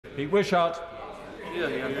Wishart.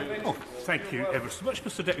 Oh, thank you ever so much,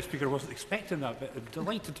 Mr Deputy Speaker. I wasn't expecting that, but I'm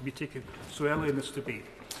delighted to be taken so early in this debate.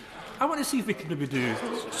 I want to see if we can maybe do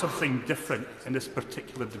something different in this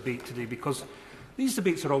particular debate today, because these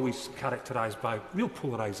debates are always characterised by real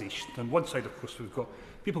polarisation. On one side, of course, we've got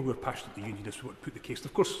people who are passionately unionists who want to put the case. And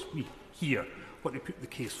of course, we here want to put the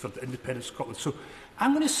case for the independent Scotland. So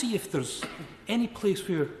I'm going to see if there's any place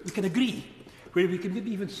where we can agree, where we can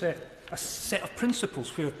maybe even set a set of principles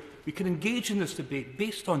where we can engage in this debate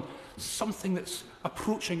based on something that's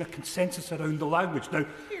approaching a consensus around the language. Now,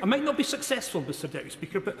 I might not be successful, Mr Deputy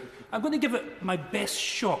Speaker, but I'm going to give it my best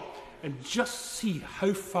shot and just see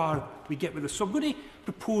how far we get with this. So I'm going to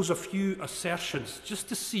propose a few assertions just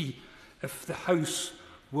to see if the House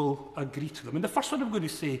will agree to them. And the first one I'm going to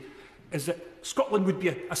say is that Scotland would be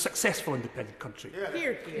a successful independent country.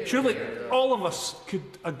 Surely all of us could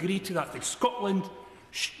agree to that thing. Scotland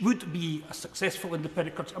would be a successful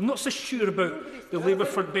independent country. I'm not so sure about the Labour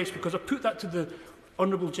front bench, because I put that to the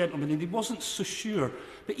honourable gentleman and he wasn't so sure.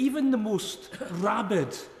 But even the most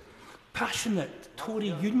rabid, passionate Tory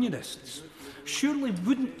unionists surely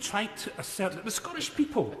wouldn't try to assert that the Scottish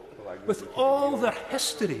people, with all their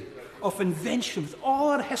history of invention, with all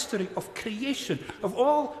our history of creation, of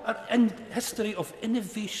all our history of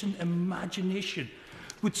innovation, imagination,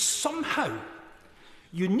 would somehow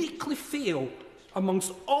uniquely fail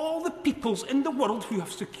amongst all the peoples in the world who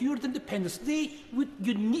have secured independence. They would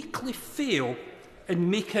uniquely fail in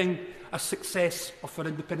making a success of our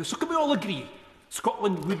independence. So can we all agree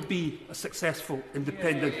Scotland would be a successful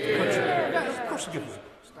independent country? Of course I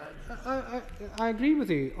agree. I agree with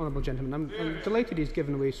the honourable gentleman. I'm delighted he's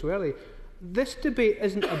given away so early. This debate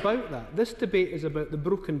isn't about that. This debate is about the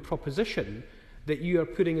broken proposition that you are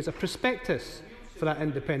putting as a prospectus for that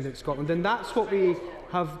independent Scotland, and that's what we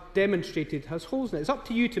have demonstrated has holes in it. It's up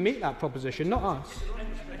to you to make that proposition, not us.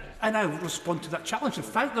 And I will respond to that challenge and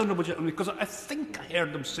thank the honourable gentleman, because I think I heard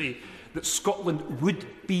him say that Scotland would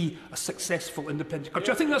be a successful independent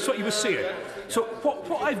country. I think that's what he was saying. So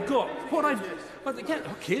what I've got,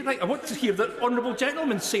 okay, right, I want to hear the honourable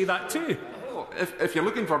gentleman say that too. If you're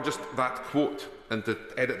looking for just that quote and to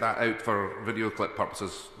edit that out for video clip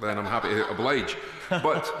purposes, then I'm happy to oblige.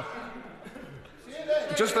 But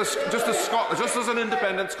just as an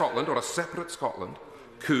independent Scotland or a separate Scotland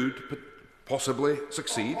could possibly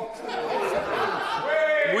succeed,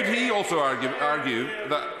 would he also argue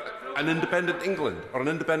that an independent England or an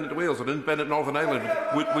independent Wales or an independent Northern Ireland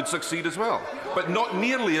would succeed as well, but not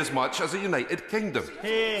nearly as much as a United Kingdom?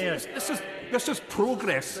 Yes, this is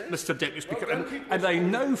progress, Mr Deputy Speaker, and I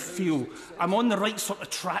now feel I'm on the right sort of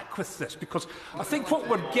track with this, because I think what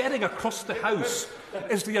we're getting across the House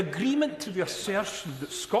is the agreement to the assertion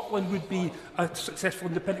that Scotland would be a successful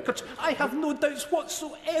independent country. I have no doubts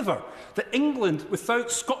whatsoever that England, without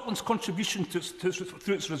Scotland's contribution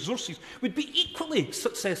through its resources, would be equally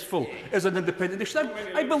successful as an independent nation.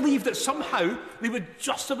 I believe that somehow they would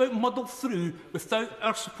just about muddle through without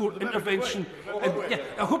our support, intervention. And,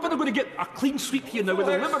 I hope I'm going to get a clean sweep here now with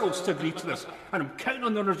the Liberals to agree to this, and I'm counting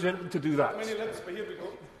on the honourable gentleman to do that.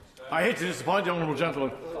 I hate to disappoint the honourable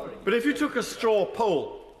gentleman, but if you took a straw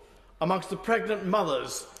poll amongst the pregnant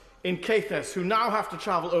mothers in Caithness who now have to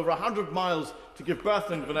travel over 100 miles to give birth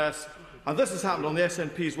in Inverness, and this has happened on the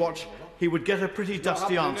SNP's watch, he would get a pretty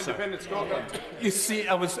dusty answer. You see,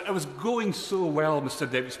 I was going so well, Mr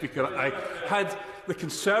Deputy Speaker. I had the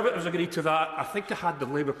Conservatives agree to that. I think I had the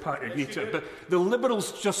Labour Party agree to it. But the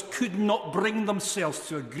Liberals just could not bring themselves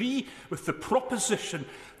to agree with the proposition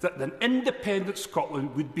that an independent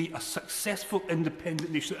Scotland would be a successful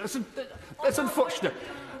independent nation. It's unfortunate.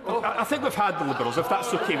 I think we've had the Liberals, if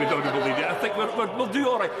that's okay with the Honourable Lady. I think we'll do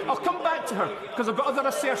all right. I'll come back to her, because I've got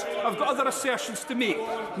other assertions to make.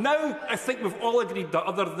 Now, I think we've all agreed that,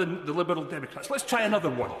 other than the Liberal Democrats. Let's try another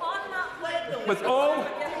one. With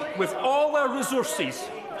all our resources,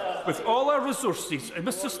 and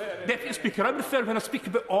Mr Deputy Speaker, I refer, when I speak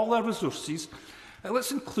about all our resources,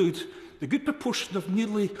 let's include the good proportion of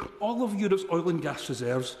nearly all of Europe's oil and gas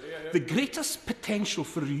reserves, the greatest potential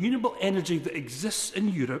for renewable energy that exists in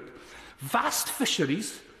Europe, vast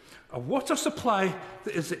fisheries, a water supply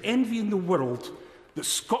that is the envy in the world, that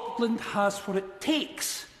Scotland has what it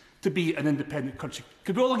takes to be an independent country.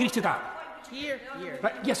 Could we all agree to that? Here.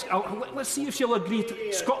 Right, yes, let's see if she'll agree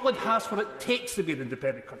to Scotland has what it takes to be an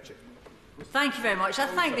independent country. Thank you very much. I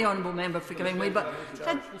thank the honourable member for giving way, but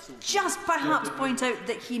can I just perhaps point out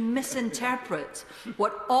that he misinterprets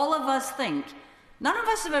what all of us think None of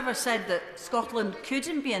us have ever said that Scotland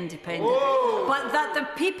couldn't be independent, but that the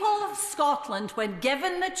people of Scotland, when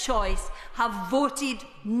given the choice, have voted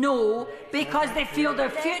no because they feel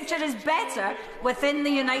their future is better within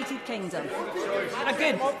the United Kingdom.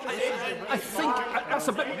 Again, I think that's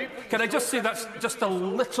a bit... Can I just say that's just a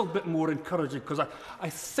little bit more encouraging, because I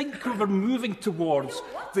think we're moving towards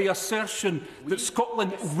the assertion that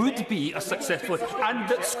Scotland would be a successful, and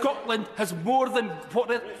that Scotland has more than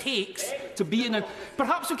what it takes to be in a...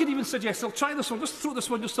 Perhaps we could even suggest, I'll try this one, just throw this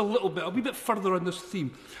one just a little bit, a wee bit further on this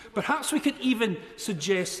theme. Perhaps we could even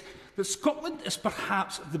suggest that Scotland is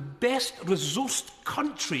perhaps the best resourced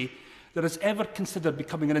country that has ever considered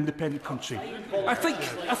becoming an independent country. I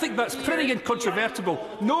think that's pretty incontrovertible.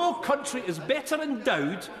 No country is better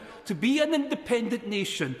endowed to be an independent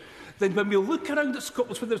nation than when we look around at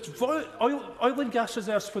Scotland, whether it's oil and gas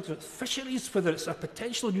reserves, whether it's fisheries, whether it's a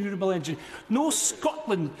potential renewable energy. No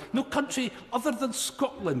country other than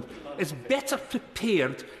Scotland is better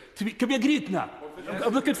prepared to be... Can we agree on that?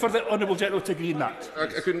 I'm looking for the Honourable Gentleman to agree on that.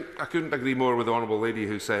 I couldn't agree more with the Honourable Lady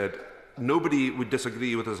who said nobody would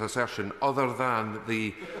disagree with his assertion other than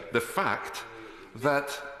the fact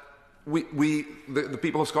that the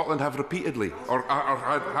people of Scotland have repeatedly, or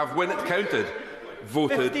have, when it counted,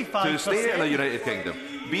 voted to stay in the United Kingdom.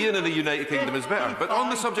 Being in the United Kingdom is better. But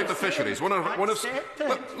on the subject of fisheries, let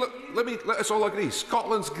us all agree,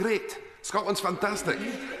 Scotland's great. Scotland's fantastic.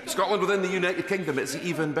 Scotland within the United Kingdom is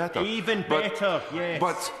even better. Even better, yes.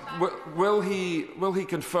 But will he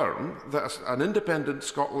confirm that an independent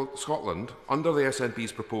Scotland, under the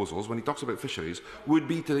SNP's proposals, when he talks about fisheries, would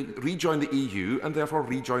be to rejoin the EU and therefore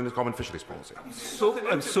rejoin the common fisheries policy?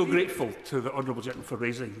 I'm so grateful to the Honourable Gentleman for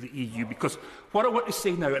raising the EU, because what I want to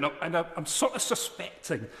say now, and I'm sort of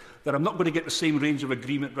suspecting that I'm not going to get the same range of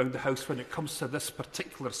agreement around the House when it comes to this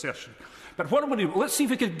particular assertion. But what I'm going to do, let's see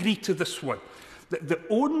if we can agree to this one. That the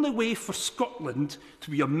only way for Scotland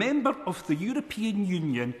to be a member of the European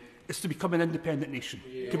Union is to become an independent nation.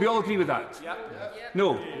 Can we all agree with that? Yeah.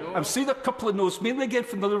 No. I'm seeing a couple of no's, mainly again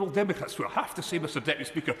from the Liberal Democrats, who I have to say, Mr Deputy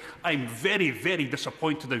Speaker, I'm very, very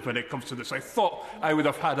disappointed in when it comes to this. I thought I would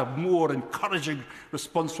have had a more encouraging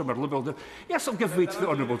response from our Liberal Democrats. Yes, I'll give way to the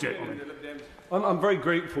Honourable Gentleman. I'm very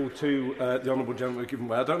grateful to the Honourable Gentleman given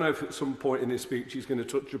way. I don't know if at some point in his speech he's going to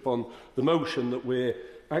touch upon the motion that we're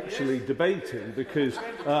actually debating, because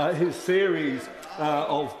his series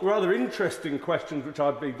of rather interesting questions, which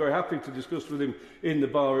I'd be very happy to discuss with him in the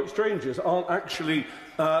bar at Strangers, aren't actually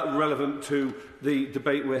relevant to the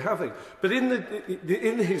debate we're having. But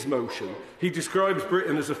in his motion, he describes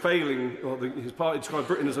Britain as a failing, or his party describes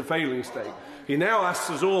Britain as a failing state. He now asks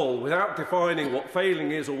us all, without defining what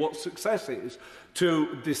failing is or what success is,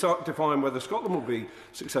 to define whether Scotland will be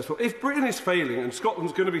successful. If Britain is failing and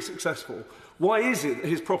Scotland's going to be successful, why is it that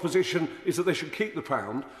his proposition is that they should keep the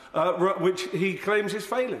pound, which he claims is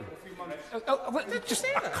failing? Just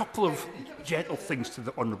a couple of gentle things to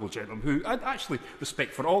the Honourable Gentleman, who I actually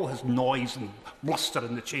respect for all his noise and bluster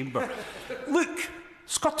in the chamber. Look,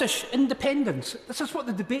 Scottish independence. This is what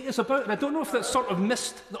the debate is about, and I don't know if that's sort of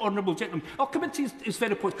missed the Honourable Gentleman. I'll come into his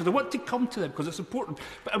very points because I want to come to them because it's important.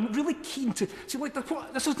 But I'm really keen to see, like,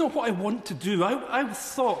 this is not what I want to do. I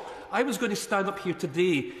thought I was going to stand up here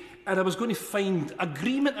today and I was going to find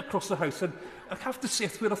agreement across the House. And I have to say,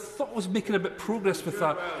 where I thought I was making a bit of progress with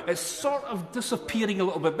that, it's sort of disappearing a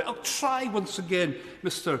little bit. But I'll try once again,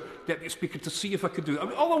 Mr Deputy Speaker, to see if I can do it. I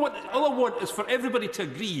mean, all I want is for everybody to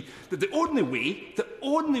agree that the only way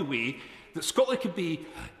that Scotland could be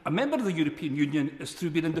a member of the European Union is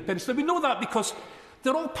through being independent. Now, we know that because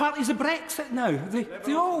they're all parties of Brexit now.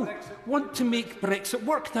 They all want to make Brexit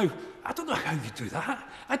work. Now, I don't know how you do that.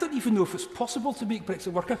 I don't even know if it's possible to make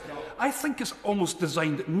Brexit work. I think it's almost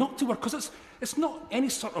designed not to work, because it's not any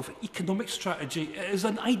sort of economic strategy. It is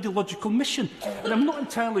an ideological mission. And I'm not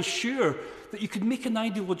entirely sure that you could make an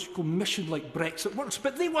ideological mission like Brexit works,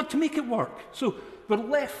 but they want to make it work. So we're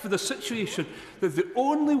left with a situation that the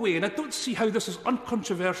only way, and I don't see how this is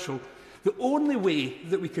uncontroversial, the only way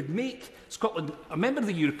that we could make Scotland a member of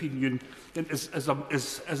the European Union is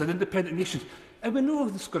as an independent nation. And we know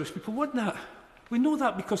the Scottish people want that. We know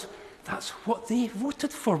that because that's what they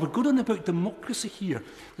voted for. We're going on about democracy here.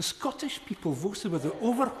 The Scottish people voted with an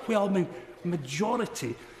overwhelming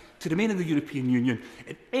majority to remain in the European Union.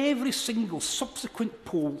 And every single subsequent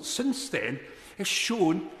poll since then has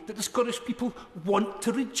shown that the Scottish people want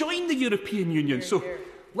to rejoin the European Union. So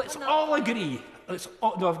let's all agree. No,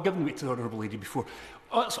 I've given way to the Honourable Lady before.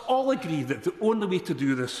 Let's all agree that the only way to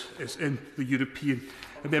do this is in the European,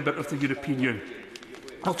 a member of the European Union.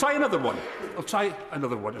 I'll try another one.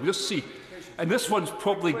 And just see. And this one's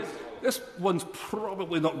probably this one's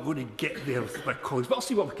probably not going to get there with my colleagues, but I'll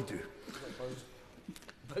see what we can do.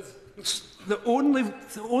 The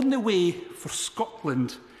only way for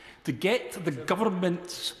Scotland to get the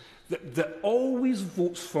government that always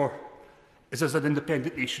votes for is as an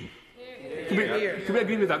independent nation. Can we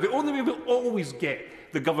agree with that? The only way we'll always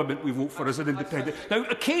get the government we vote for is an independent. Now,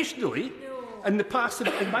 occasionally, in the past,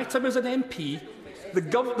 in my time as an MP, the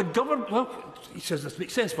government, well, he says this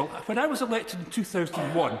makes sense. Well, when I was elected in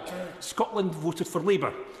 2001, Scotland voted for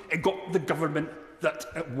Labour. It got the government that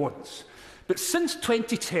it wants. But since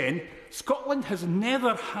 2010, Scotland has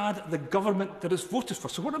never had the government that it's voted for.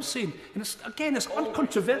 So what I'm saying, and it's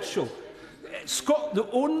uncontroversial, the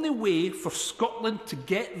only way for Scotland to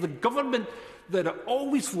get the government that it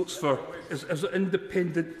always votes for is as an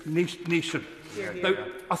independent nation. Now,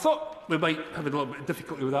 I thought we might have a little bit of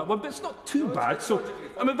difficulty with that one, but it's not too bad. So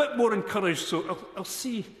I'm a bit more encouraged, so I'll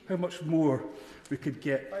see how much more we could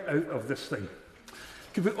get out of this thing.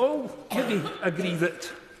 Could we all maybe agree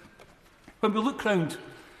that when we look round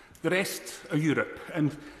the rest of Europe,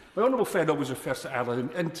 and my honourable friend always refers to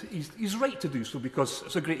Ireland, and he's right to do so because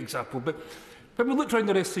it's a great example, but when we look around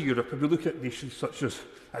the rest of Europe and we look at nations such as,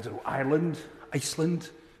 I don't know, Ireland, Iceland,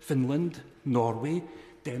 Finland, Norway,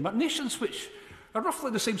 Denmark, nations which are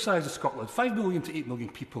roughly the same size as Scotland, 5 million to 8 million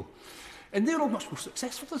people, and they're all much more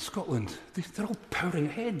successful than Scotland. They're all powering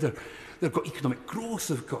ahead. They've got economic growth,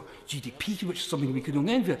 they've got GDP, which is something we can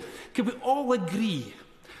only envy. Can we all agree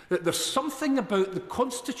that there's something about the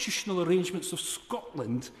constitutional arrangements of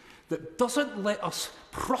Scotland that doesn't let us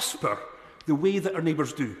prosper the way that our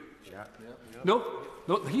neighbours do? No?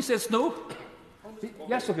 No? He says no?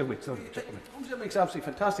 Yes, I'll give way. Sorry, gentlemen. That makes an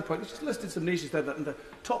absolutely fantastic point. He's just listed some nations there that in the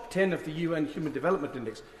top 10 of the UN Human Development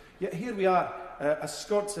Index. Yet here we are, as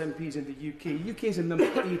Scots MPs in the UK. UK is in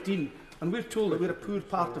number 18, and we're told that we're a poor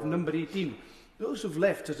part of number 18. Those who've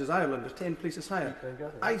left, such as Ireland, are 10 places higher.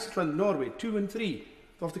 Iceland, Norway, 2 and 3.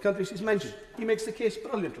 Of the countries he's mentioned. He makes the case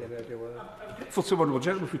brilliantly. I'm grateful to one of the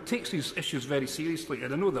gentlemen who takes these issues very seriously,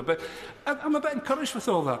 and I know that, but I'm a bit encouraged with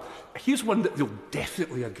all that. Here's one that they'll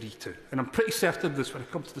definitely agree to, and I'm pretty certain of this when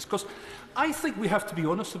it comes to discuss. I think we have to be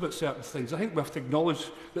honest about certain things. I think we have to acknowledge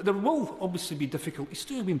that there will obviously be difficulties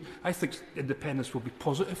too. I mean, I think independence will be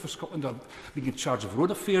positive for Scotland. Being in charge of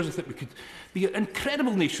road affairs, I think we could be an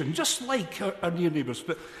incredible nation, just like our near neighbours.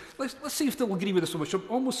 But let's see if they'll agree with us so much. I'm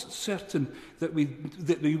almost certain that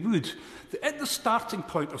they would. At the starting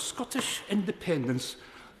point of Scottish independence,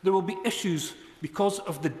 there will be issues because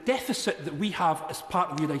of the deficit that we have as part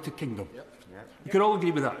of the United Kingdom. You can all agree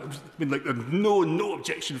with that. I mean, like, there's no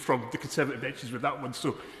objection from the Conservative benches with that one.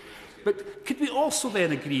 So, but could we also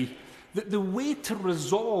then agree that the way to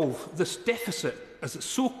resolve this deficit, as it's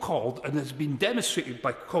so called and has been demonstrated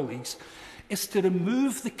by colleagues, is to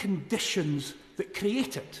remove the conditions that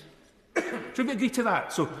create it? Should we agree to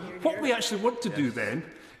that? So what we actually want to do then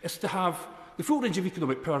is to have the full range of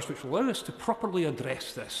economic powers which will allow us to properly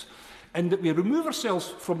address this, and that we remove ourselves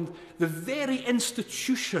from the very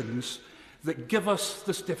institutions that give us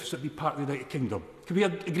this deficit be part of the United Kingdom. Can we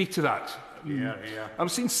agree to that? Yeah. I'm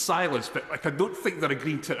seeing silence, but I don't think they're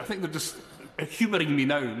agreeing to it. I think they're just humouring me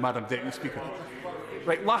now, Madam Deputy Speaker.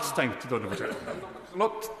 Right, last time to the Honourable Gentleman.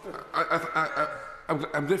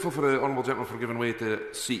 I'm grateful for the Honourable Gentleman for giving way to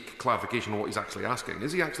seek clarification on what he's actually asking.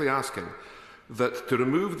 Is he actually asking that to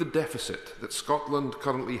remove the deficit that Scotland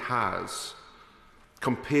currently has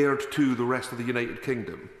compared to the rest of the United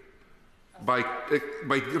Kingdom, by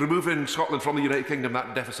removing Scotland from the United Kingdom,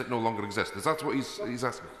 that deficit no longer exists? Is that what he's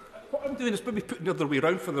asking? What I'm doing is maybe putting the other way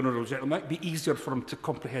around for the Honourable Gentleman. It might be easier for him to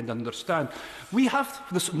comprehend and understand. We have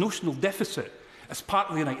this notional deficit as part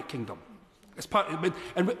of the United Kingdom. As part of,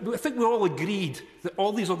 and I think we're all agreed that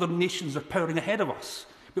all these other nations are powering ahead of us.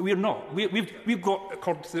 But we're not. We've got,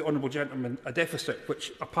 according to the Honourable Gentleman, a deficit,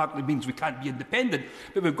 which apparently means we can't be independent.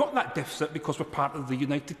 But we've got that deficit because we're part of the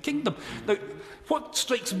United Kingdom. Now, what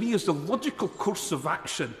strikes me as the logical course of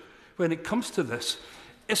action when it comes to this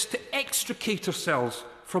is to extricate ourselves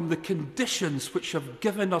from the conditions which have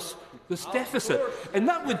given us this deficit. And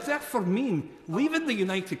that would therefore mean leaving the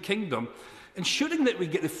United Kingdom, ensuring that we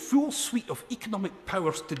get the full suite of economic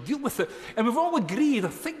powers to deal with it. And we've all agreed, I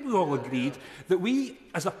think we've all agreed, that we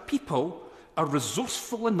as a people are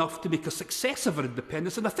resourceful enough to make a success of our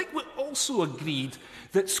independence. And I think we also agreed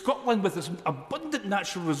that Scotland, with its abundant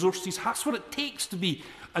natural resources, has what it takes to be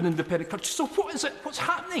an independent country. So what is it? What's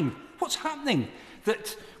happening? What's happening?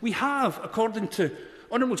 That we have, according to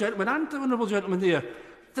Honourable Gentleman and the Honourable Gentleman there,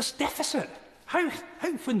 this deficit. How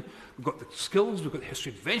when we've got the skills, we've got the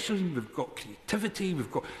history of invention, we've got creativity, we've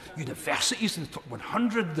got universities in the top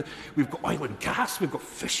 100, we've got oil and gas, we've got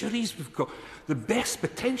fisheries, we've got the best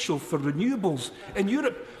potential for renewables in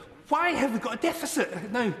Europe. Why have we got a deficit?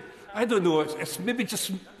 Now, I don't know, it's maybe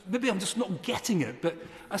I'm just not getting it, but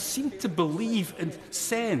I seem to believe and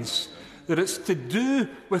sense that it's to do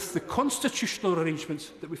with the constitutional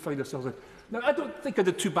arrangements that we find ourselves in. Now, I don't think I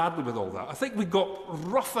did too badly with all that. I think we got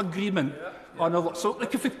rough agreement on a lot. So,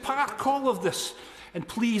 like, if we park all of this, and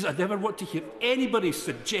please, I never want to hear anybody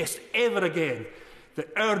suggest ever again that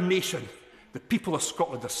our nation, the people of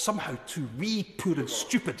Scotland, are somehow too wee, poor and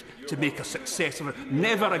stupid to make a success of it.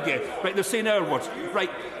 Never again. Right, they're saying our words. Right,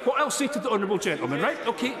 what I'll say to the honourable gentleman, right?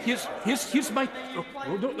 OK, here's my...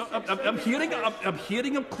 Oh, no, I'm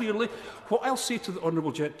hearing him clearly. What I'll say to the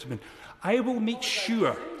honourable gentleman, I will make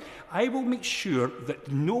sure that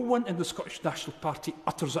no one in the Scottish National Party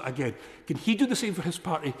utters it again. Can he do the same for his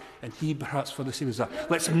party, and he perhaps for the same as that?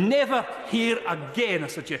 Let's never hear again a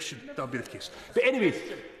suggestion that'll be the case. But anyway,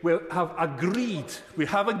 we have agreed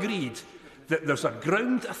that there's a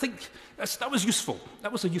ground. I think that was useful.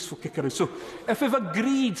 That was a useful kick around. So if we've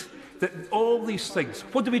agreed that all these things,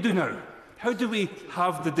 what do we do now? How do we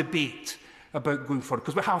have the debate about going forward?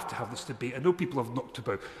 Because we have to have this debate. I know people have knocked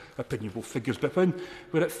about opinionable figures, but when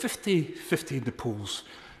we're at 50-50 in the polls,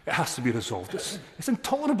 it has to be resolved. It's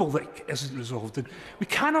intolerable that it isn't resolved. And we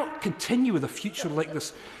cannot continue with a future like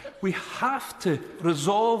this. We have to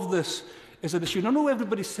resolve this as an issue. And I know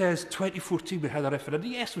everybody says 2014 we had a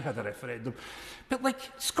referendum. Yes, we had a referendum. But like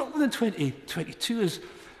Scotland in 2022 is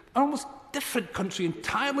an almost different country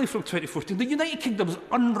entirely from 2014. The United Kingdom is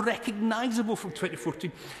unrecognisable from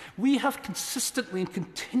 2014. We have consistently and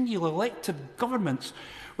continually elected governments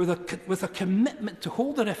with a commitment to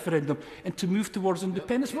hold a referendum and to move towards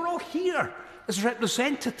independence. We're all here as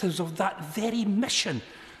representatives of that very mission.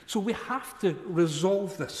 So we have to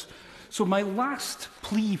resolve this. So my last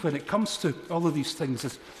plea when it comes to all of these things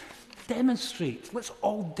is demonstrate, let's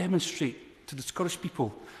all demonstrate to the Scottish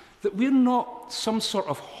people that we're not some sort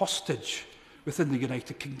of hostage within the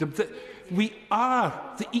United Kingdom, that we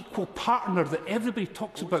are the equal partner that everybody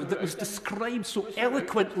talks about, that was described so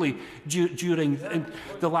eloquently during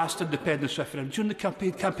the last independence referendum, during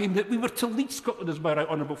the campaign, that we were to lead Scotland, as my right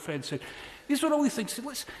honourable friend said. These were all the things.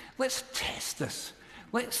 Let's test this.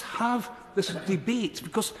 Let's have this debate,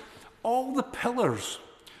 because all the pillars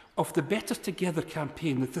of the Better Together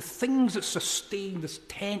campaign, the things that sustain this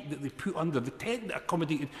tent that they put under, the tent that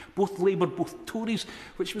accommodated both Labour, both Tories,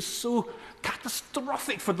 which was so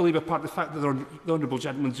catastrophic for the Labour Party, the fact that the honourable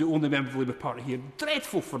gentleman's the only member of the Labour Party here,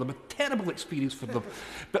 dreadful for them, a terrible experience for them.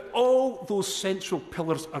 But all those central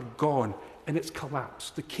pillars are gone, and it's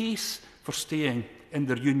collapsed. The case for staying in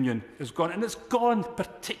their union is gone, and it's gone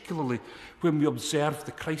particularly when we observe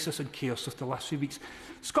the crisis and chaos of the last few weeks.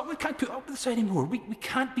 Scotland can't put up with this anymore. We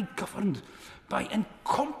can't be governed by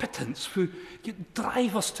incompetence who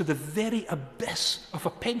drive us to the very abyss of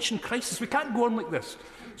a pension crisis. We can't go on like this.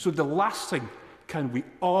 So the last thing, can we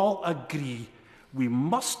all agree we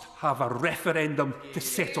must have a referendum to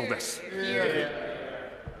settle this?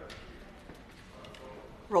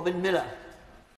 Robin Miller.